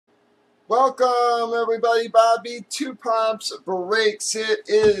Welcome everybody, Bobby Two Pops Breaks. It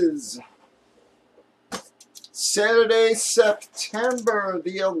is Saturday, September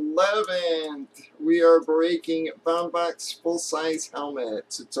the 11th. We are breaking Bombox full-size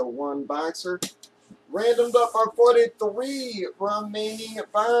helmets. It's a one boxer. Randomed up our 43 remaining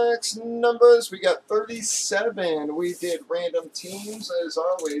box numbers. We got 37. We did random teams as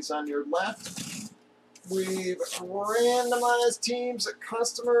always on your left. We've randomized teams,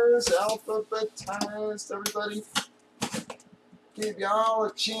 customers, alphabetized everybody. Give you all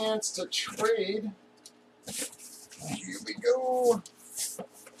a chance to trade. Here we go.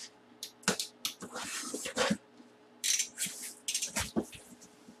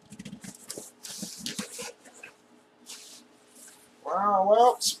 Wow,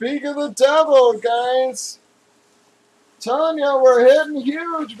 well, speak of the devil, guys. Telling you, we're hitting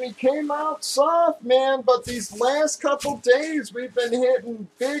huge. We came out soft, man, but these last couple days we've been hitting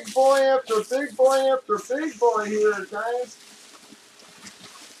big boy after big boy after big boy here, guys.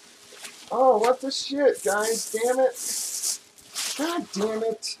 Oh, what the shit, guys? Damn it. God damn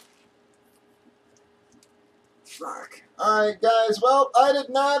it. Fuck. Alright, guys. Well, I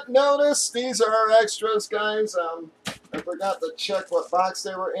did not notice. These are our extras, guys. I forgot to check what box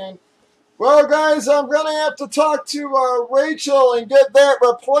they were in. Well, guys, I'm going to have to talk to Rachel and get that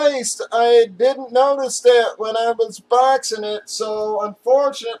replaced. I didn't notice that when I was boxing it, so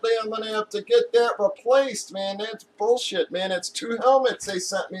unfortunately I'm going to have to get that replaced, man. That's bullshit, man. It's 2 helmets they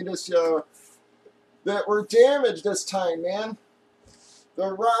sent me this that were damaged this time, man.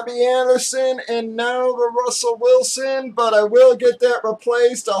 The Robbie Anderson and now the Russell Wilson, but I will get that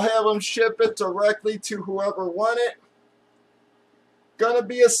replaced. I'll have them ship it directly to whoever won it. Gonna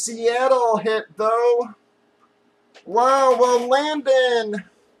be a Seattle hit, though. Wow, well, Landon.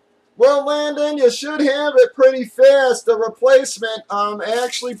 Well, Landon, you should have it pretty fast. The replacement,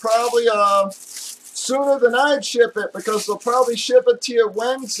 actually probably sooner than I'd ship it, because they'll probably ship it to you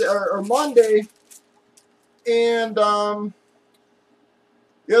Wednesday or Monday. And, yeah,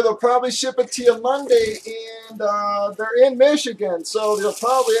 they'll probably ship it to you Monday, and they're in Michigan, so they'll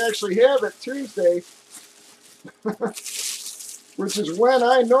probably actually have it Tuesday. Which is when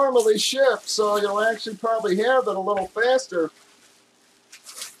I normally ship, so you'll actually probably have it a little faster.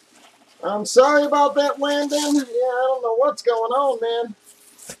 I'm sorry about that, Landon. Yeah, I don't know what's going on, man.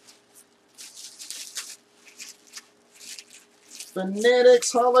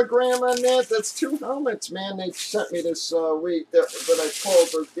 Fanatics hologram on that. That's 2 helmets, man. They sent me this week that I pulled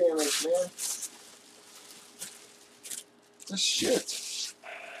for damage, man. This shit.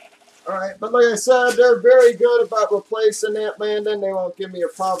 Alright, but like I said, they're very good about replacing that, Landon. They won't give me a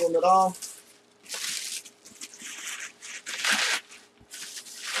problem at all.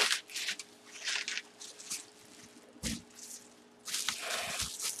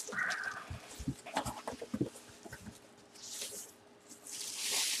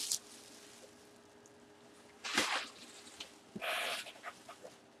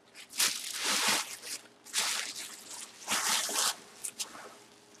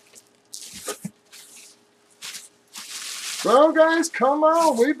 Well, guys, come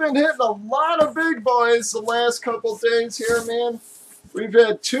on. We've been hitting a lot of big boys the last couple days here, man. We've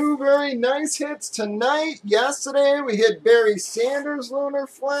had 2 very nice hits tonight. Yesterday, we hit Barry Sanders Lunar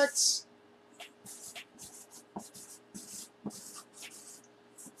Flex.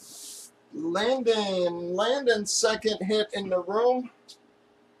 Landon's second hit in the room.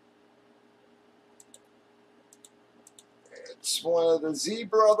 It's one of the Z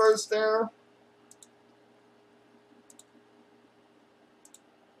brothers there.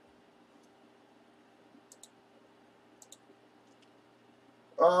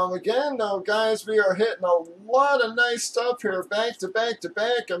 Again, though, guys, we are hitting a lot of nice stuff here, back to back to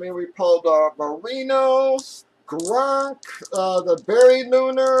back. I mean, we pulled Marino, Gronk, the Barry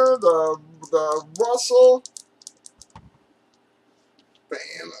Lunar, the Russell.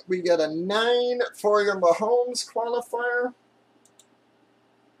 Bam. We got a 9 for your Mahomes qualifier.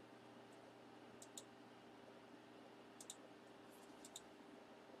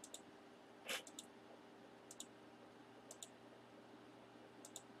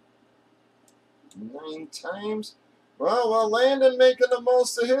 Nine times. Well, Landon making the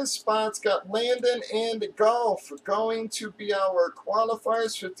most of his spots. Got Landon and Golf going to be our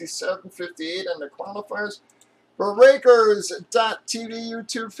qualifiers. 57, 58 on the qualifiers. Breakers.tv,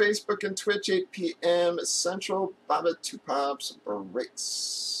 YouTube, Facebook, and Twitch, 8 p.m. Central. Bobby Two Pops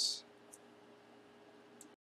Breaks.